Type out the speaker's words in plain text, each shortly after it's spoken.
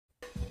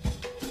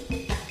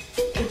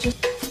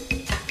just...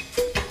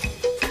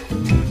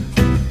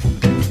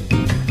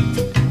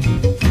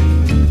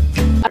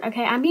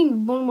 Okay, I'm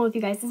being vulnerable with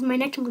you guys. This is my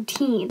next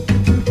routine.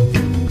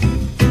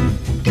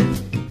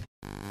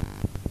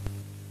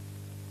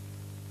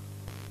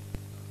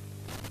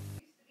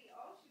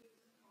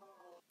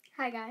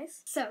 Hi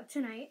guys. So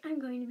tonight I'm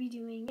going to be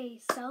doing a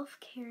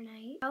self-care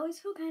night. I always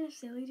feel kind of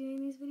silly doing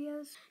these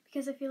videos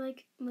because I feel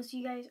like most of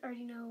you guys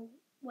already know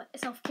what a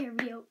self-care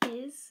video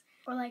is,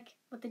 or like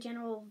what the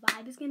general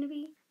vibe is going to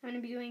be. I'm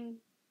going to be doing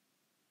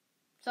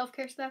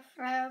self-care stuff,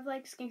 or I have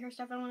like skincare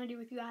stuff I want to do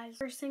with you guys.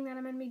 First thing that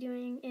I'm going to be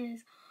doing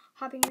is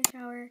hopping in the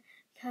shower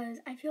because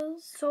I feel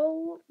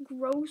so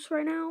gross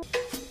right now.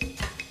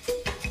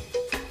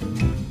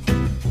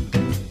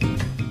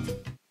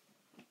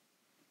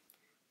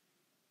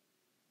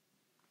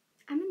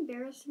 I'm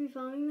embarrassed to be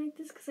filming like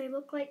this because I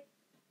look like...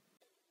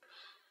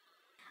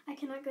 I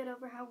cannot get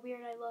over how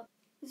weird I look.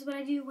 This is what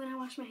I do when I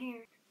wash my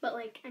hair. But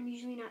like, I'm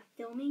usually not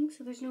filming,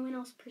 so there's no one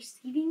else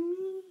perceiving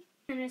me.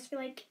 And I just feel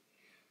like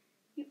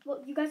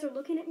you guys are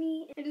looking at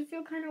me. I just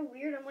feel kind of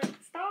weird. I'm like,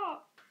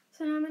 stop.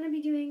 So now I'm going to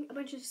be doing a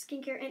bunch of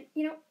skincare. And,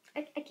 you know,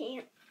 I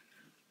can't.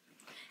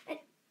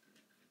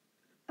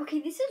 Okay,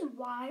 this is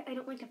why I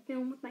don't like to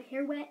film with my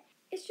hair wet.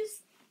 It's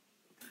just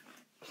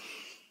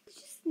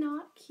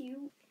not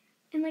cute.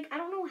 And, like, I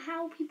don't know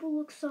how people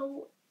look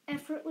so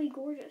effortlessly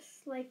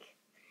gorgeous. Like,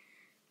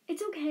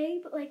 it's okay,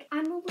 but, like,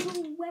 I'm a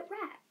little wet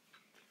rat.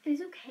 And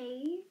it's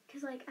okay,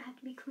 because, like, I have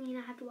to be clean.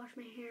 I have to wash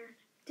my hair.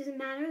 It doesn't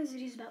matter. This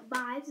video is about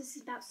vibes. This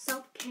is about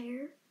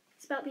self-care.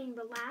 It's about being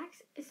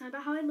relaxed. It's not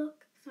about how I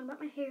look. It's not about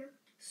my hair.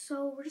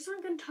 So, we're just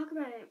not going to talk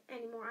about it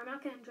anymore. I'm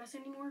not going to dress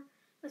anymore.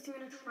 Unless I'm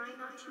going to try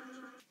not to.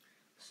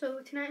 So,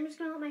 tonight I'm just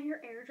going to let my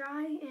hair air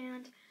dry.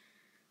 And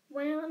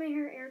when I let my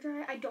hair air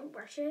dry, I don't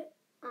brush it.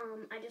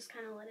 I just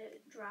kind of let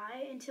it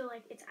dry until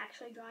like it's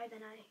actually dry.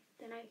 Then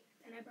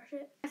I brush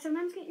it. I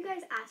sometimes get you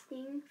guys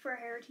asking for a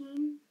hair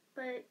routine,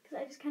 but because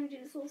I just kind of do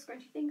this little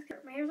scrunchy thing.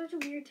 My hair is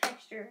such a weird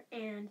texture,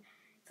 and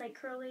it's like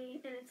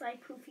curly, and it's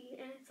like poofy,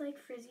 and it's like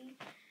frizzy,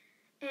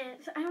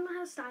 and so I don't know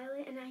how to style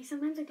it. And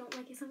sometimes I don't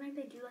like it. Sometimes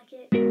I do like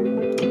it.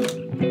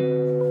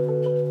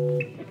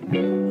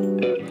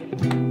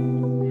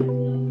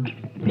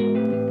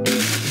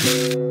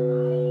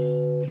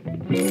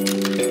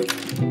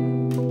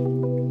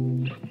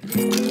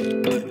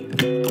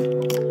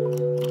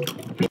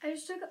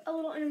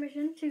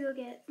 To go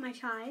get my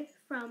chai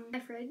from my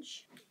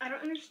fridge. I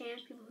don't understand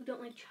people who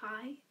don't like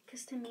chai,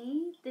 because to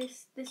me,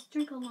 this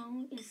drink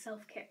alone is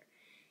self-care.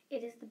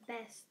 It is the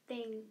best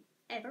thing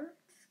ever.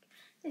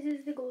 This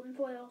is the golden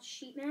foil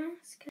sheet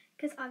mask,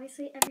 because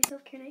obviously every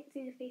self-care night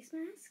needs a face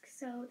mask,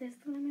 so this is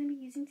what I'm going to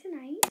be using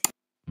tonight.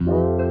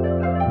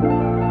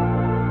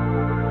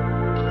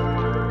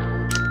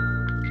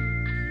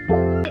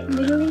 It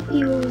literally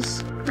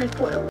feels like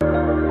oil.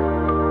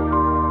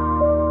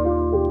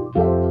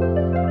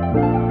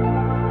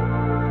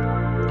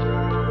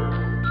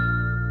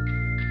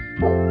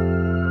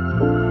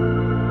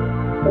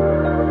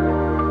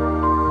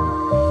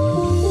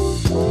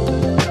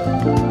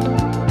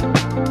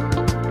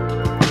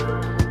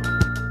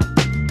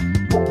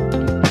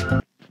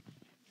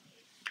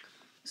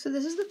 So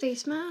this is the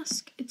face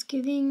mask. It's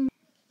giving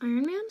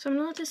Iron Man. So I'm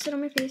gonna let this sit on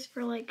my face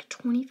for like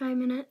 25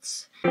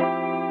 minutes.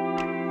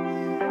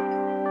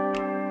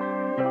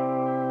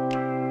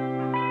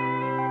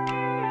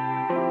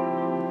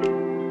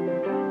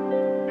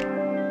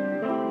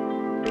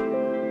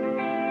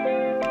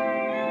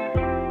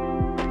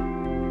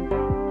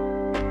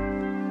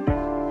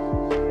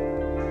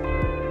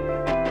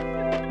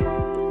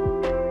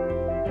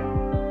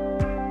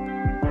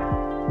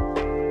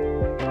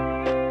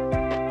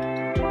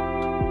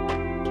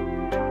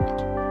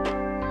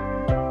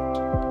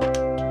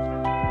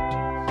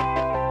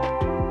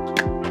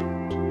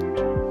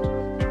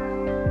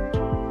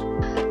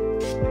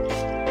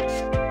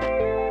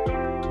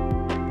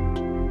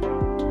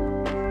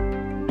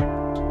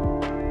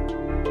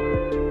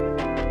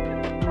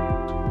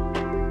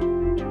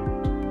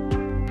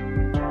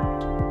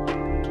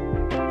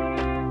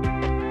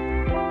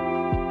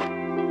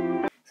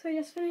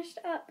 Finished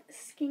up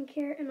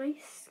skincare, and my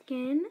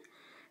skin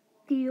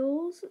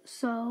feels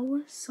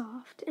so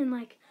soft and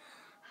like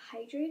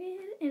hydrated,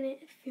 and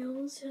it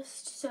feels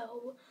just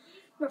so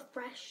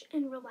refreshed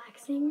and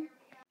relaxing.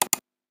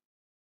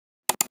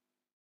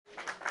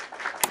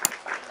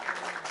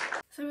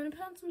 So I'm gonna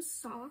put on some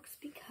socks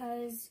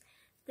because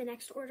the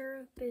next order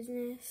of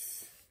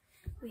business,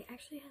 wait,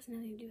 actually has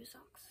nothing to do with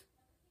socks.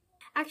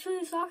 Actually,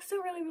 the socks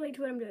don't really relate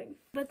to what I'm doing.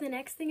 But the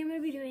next thing I'm going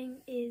to be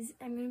doing is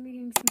I'm going to be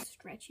doing some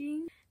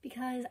stretching,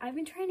 because I've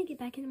been trying to get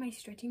back into my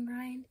stretching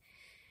grind.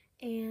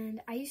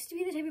 And I used to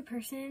be the type of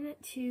person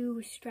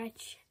to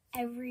stretch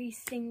every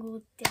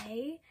single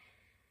day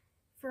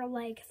for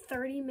like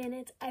 30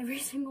 minutes every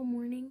single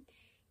morning.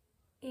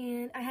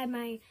 And I had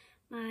my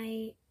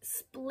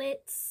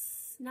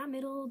splits, not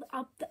middle,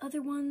 up the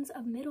other ones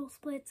of middle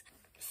splits.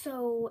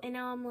 So, and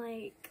now I'm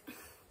like,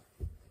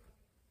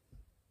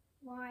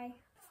 why?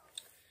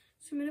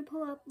 So I'm going to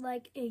pull up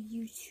like a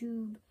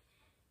YouTube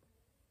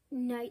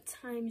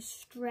nighttime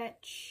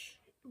stretch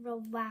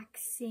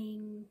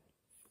relaxing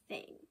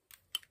thing.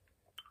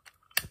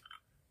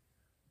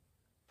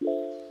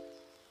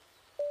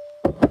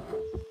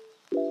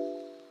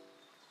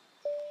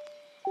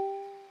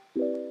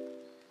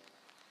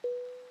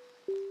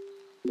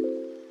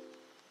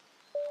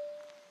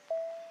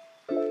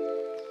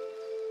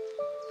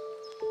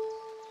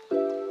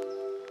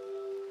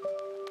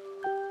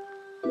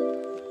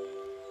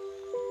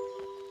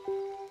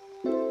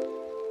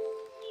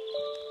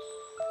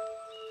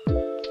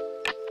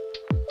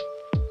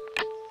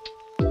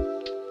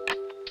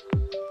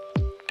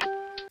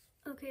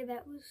 Okay,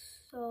 that was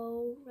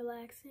so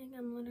relaxing.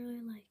 I'm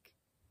literally like,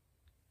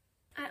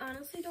 I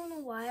honestly don't know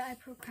why I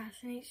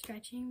procrastinate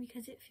stretching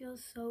because it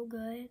feels so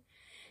good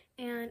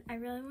and I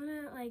really want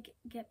to like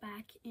get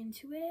back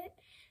into it,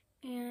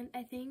 and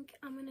I think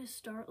I'm gonna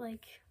start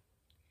like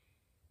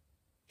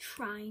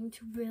trying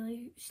to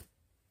really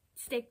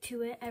stick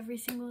to it every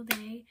single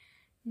day.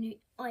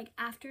 Like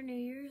after New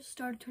Year's,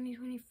 start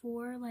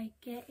 2024, like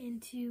get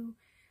into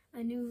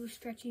a new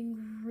stretching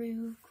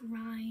groove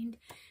grind,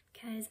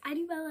 because I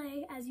do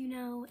ballet, as you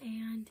know,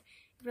 and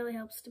it really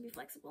helps to be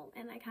flexible,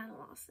 and I kind of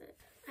lost it.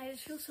 I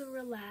just feel so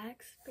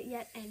relaxed but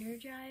yet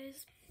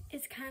energized.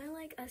 It's kind of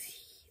like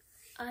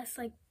us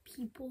like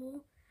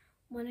people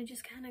want to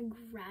just kind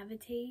of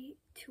gravitate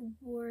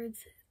towards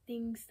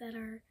things that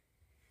are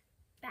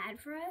bad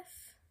for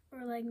us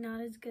or like not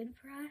as good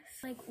for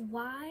us. Like,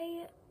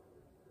 why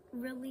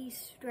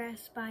release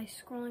stress by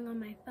scrolling on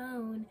my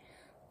phone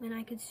when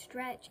I could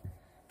stretch?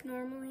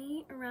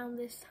 Normally around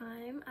this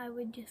time I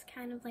would just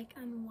kind of like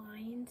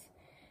unwind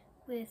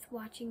with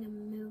watching a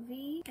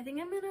movie. I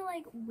think I'm gonna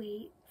like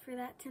wait for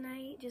that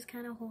tonight, just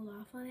kind of hold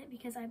off on it,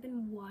 because I've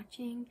been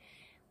watching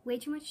way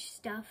too much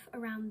stuff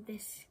around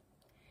this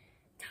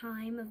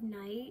time of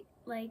night.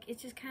 Like,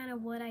 it's just kind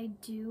of what I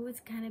do. It's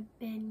kind of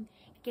been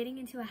getting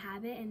into a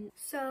habit. And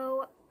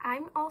so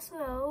I'm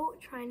also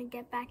trying to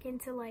get back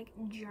into like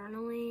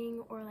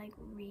journaling or like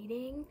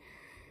reading.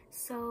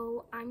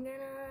 So I'm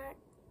gonna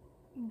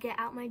get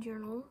out my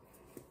journal.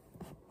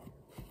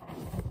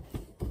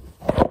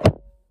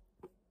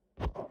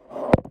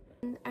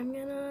 And I'm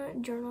gonna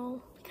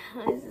journal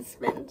because it's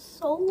been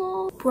so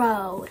long.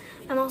 Bro,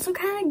 I'm also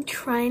kind of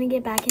trying to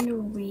get back into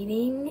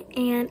reading,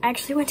 and I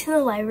actually went to the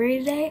library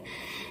today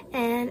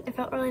and it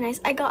felt really nice.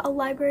 I got a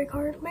library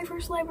card, my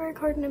first library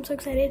card, and I'm so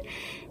excited.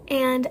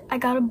 And I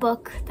got a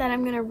book that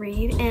I'm gonna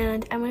read,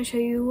 and I'm gonna show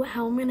you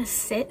how I'm gonna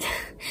sit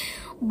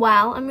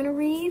while I'm gonna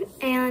read.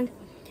 And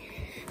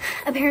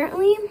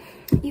apparently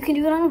you can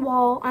do it on a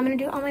wall. I'm gonna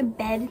do it on my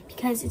bed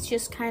because it's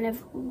just kind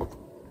of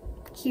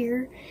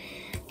here.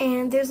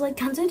 And there's like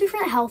tons of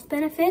different health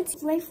benefits.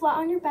 You lay flat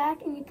on your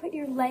back and you put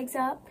your legs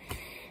up,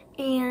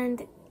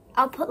 and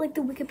I'll put like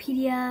the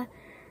Wikipedia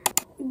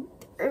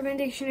Urban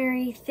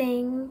Dictionary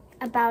thing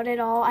about it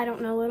all. I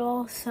don't know it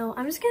all, so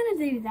I'm just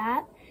gonna do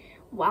that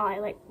while I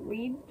like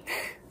read.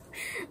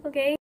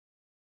 Okay.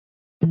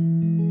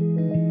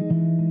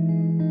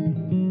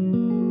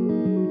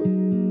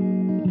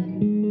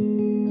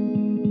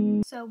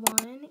 So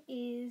one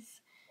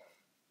is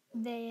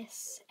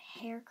this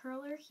hair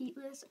curler,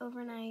 heatless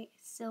overnight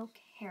silk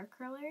hair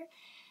curler.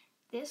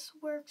 This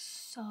works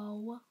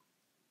so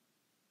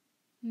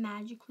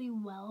magically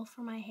well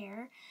for my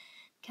hair,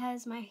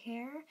 because my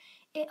hair,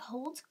 it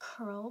holds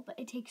curl, but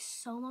it takes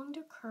so long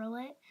to curl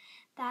it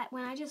that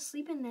when I just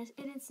sleep in this,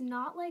 and it's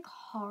not like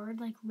hard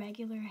like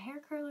regular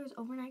hair curlers,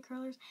 overnight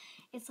curlers,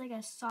 it's like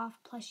a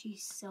soft plushy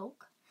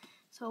silk,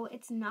 so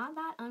it's not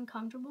that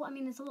uncomfortable. I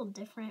mean, it's a little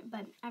different,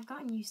 but I've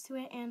gotten used to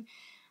it and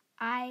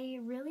I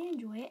really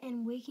enjoy it.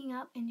 And waking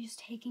up and just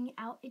taking it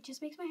out, it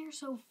just makes my hair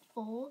so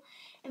full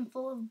and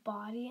full of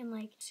body and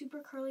like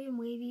super curly and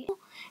wavy,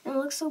 and it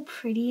looks so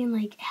pretty and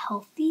like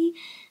healthy.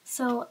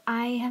 So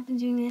I have been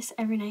doing this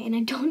every night, and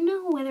I don't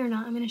know whether or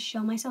not I'm going to show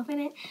myself in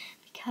it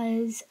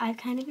because I've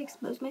kind of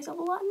exposed myself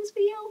a lot in this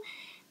video,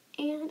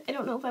 and I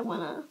don't know if I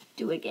want to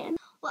do it again.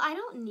 Well, I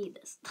don't need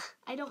this.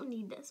 I don't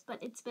need this,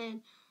 but it's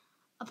been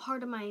a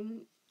part of my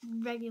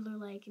regular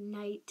like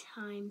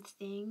nighttime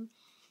thing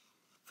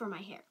for my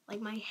hair,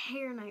 like my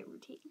hair night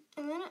routine.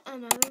 And then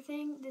another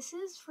thing, this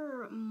is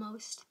for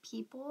most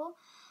people,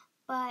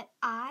 but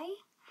I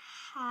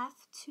have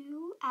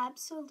to,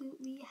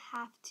 absolutely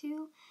have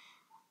to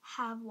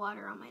have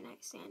water on my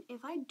nightstand.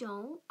 If I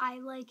don't, I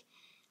like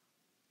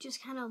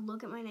just kind of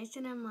look at my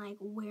nightstand and I'm like,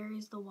 where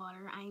is the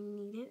water? I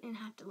need it and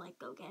have to like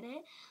go get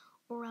it,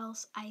 or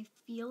else I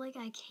feel like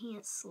I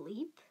can't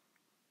sleep.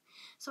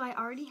 So I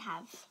already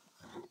have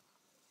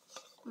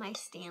my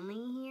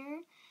Stanley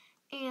here.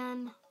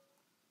 And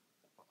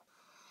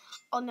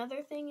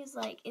another thing is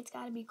like, it's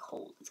gotta be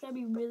cold. It's gotta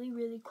be really,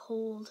 really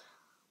cold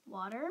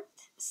water.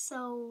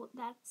 So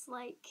that's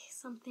like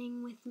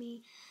something with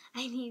me.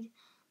 I need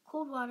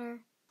cold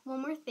water.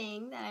 One more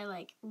thing that I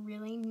like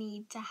really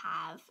need to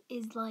have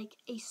is like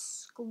a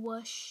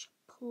squish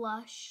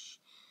plush,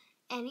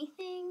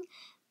 anything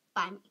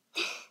by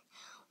me.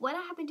 What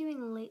I have been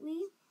doing lately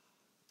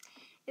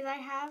is I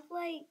have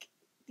like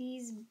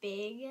these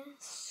big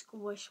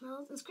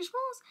squishmallows, and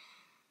squishmallows,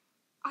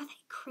 are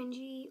they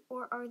cringy,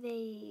 or are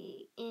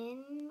they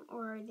in,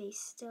 or are they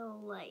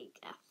still, like,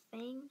 a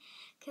thing?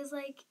 Because,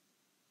 like,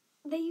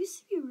 they used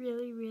to be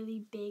really,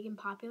 really big and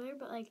popular,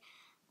 but, like,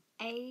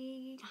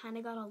 I kind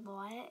of got a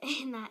lot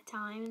in that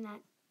time, in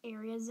that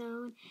area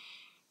zone,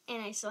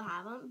 and I still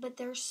have them, but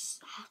they're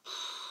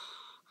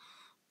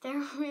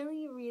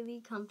really,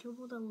 really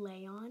comfortable to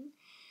lay on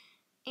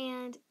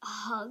and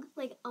hug.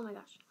 Like, oh my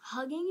gosh,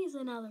 hugging is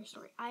another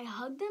story. I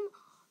hugged them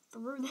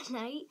through the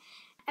night.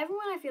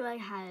 Everyone, I feel like,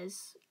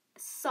 has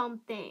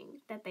something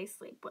that they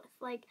sleep with,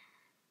 like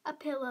a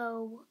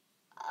pillow,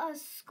 a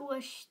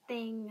squish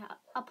thing,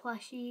 a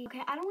plushie.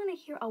 Okay, I don't want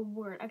to hear a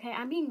word. Okay,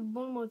 I'm being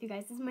vulnerable with you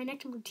guys. This is my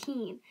next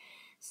routine,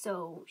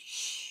 so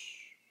shh.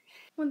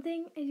 One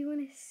thing I do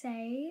want to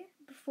say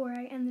before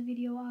I end the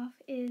video off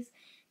is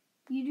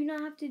you do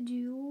not have to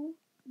do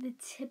the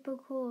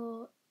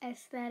typical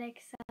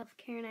aesthetic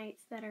self-care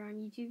nights that are on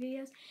YouTube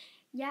videos.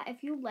 Yeah,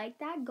 if you like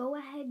that, go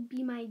ahead,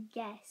 be my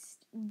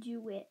guest,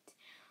 do it.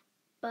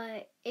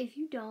 But if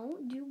you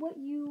don't, do what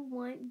you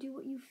want, do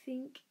what you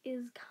think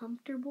is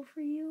comfortable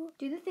for you.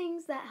 Do the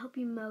things that help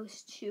you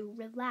most to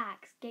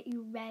relax, get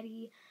you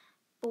ready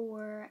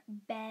for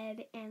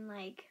bed, and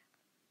like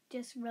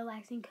just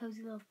relaxing,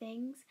 cozy little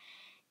things.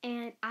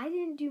 And I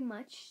didn't do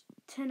much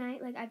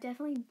tonight. Like, I've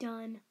definitely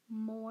done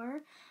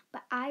more,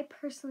 but I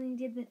personally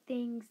did the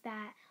things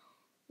that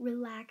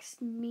relaxed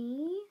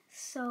me.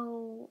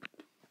 So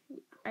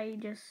I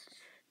just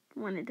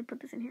wanted to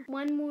put this in here.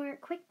 One more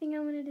quick thing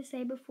I wanted to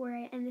say before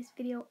I end this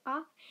video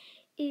off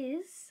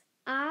is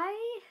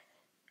I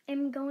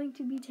am going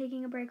to be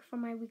taking a break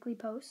from my weekly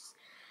posts.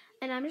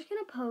 And I'm just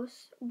going to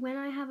post when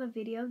I have a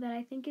video that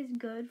I think is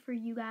good for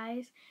you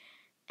guys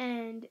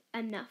and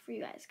enough for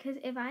you guys. Because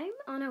if I'm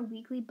on a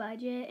weekly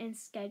budget and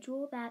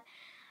schedule that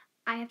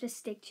I have to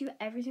stick to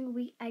every single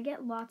week, I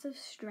get lots of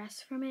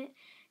stress from it,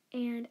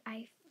 and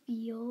I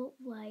feel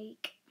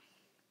like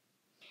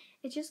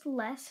it's just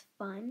less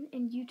fun.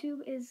 And YouTube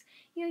is,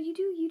 you know, you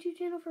do a YouTube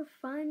channel for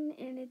fun,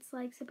 and it's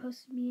like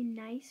supposed to be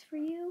nice for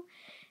you.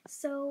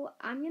 So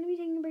I'm going to be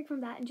taking a break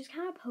from that and just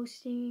kind of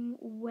posting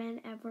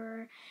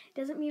whenever.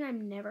 Doesn't mean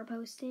I'm never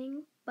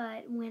posting,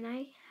 but when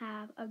I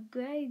have a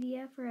good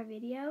idea for a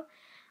video,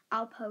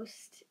 I'll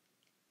post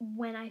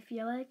when I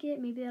feel like it.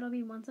 Maybe that'll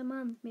be once a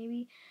month,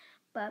 maybe.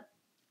 But,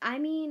 I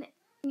mean,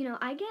 you know,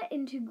 I get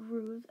into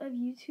grooves of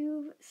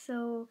YouTube,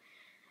 so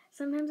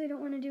sometimes I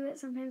don't want to do it,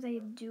 sometimes I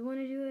do want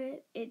to do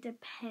it. It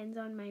depends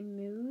on my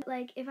mood.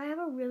 Like, if I have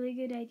a really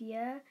good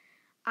idea,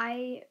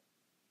 I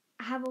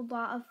have a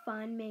lot of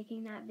fun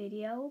making that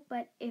video,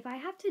 but if I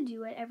have to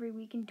do it every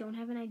week and don't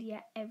have an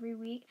idea every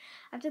week,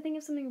 I have to think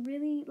of something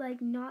really,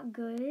 like, not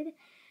good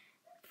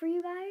for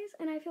you guys,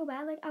 and I feel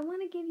bad. Like, I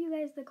want to give you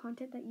guys the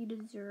content that you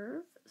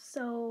deserve,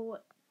 so,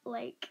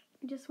 like,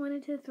 just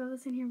wanted to throw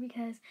this in here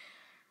because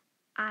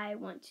I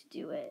want to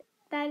do it.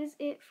 That is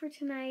it for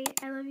tonight.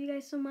 I love you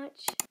guys so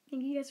much.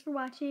 Thank you guys for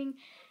watching,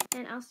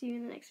 and I'll see you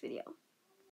in the next video.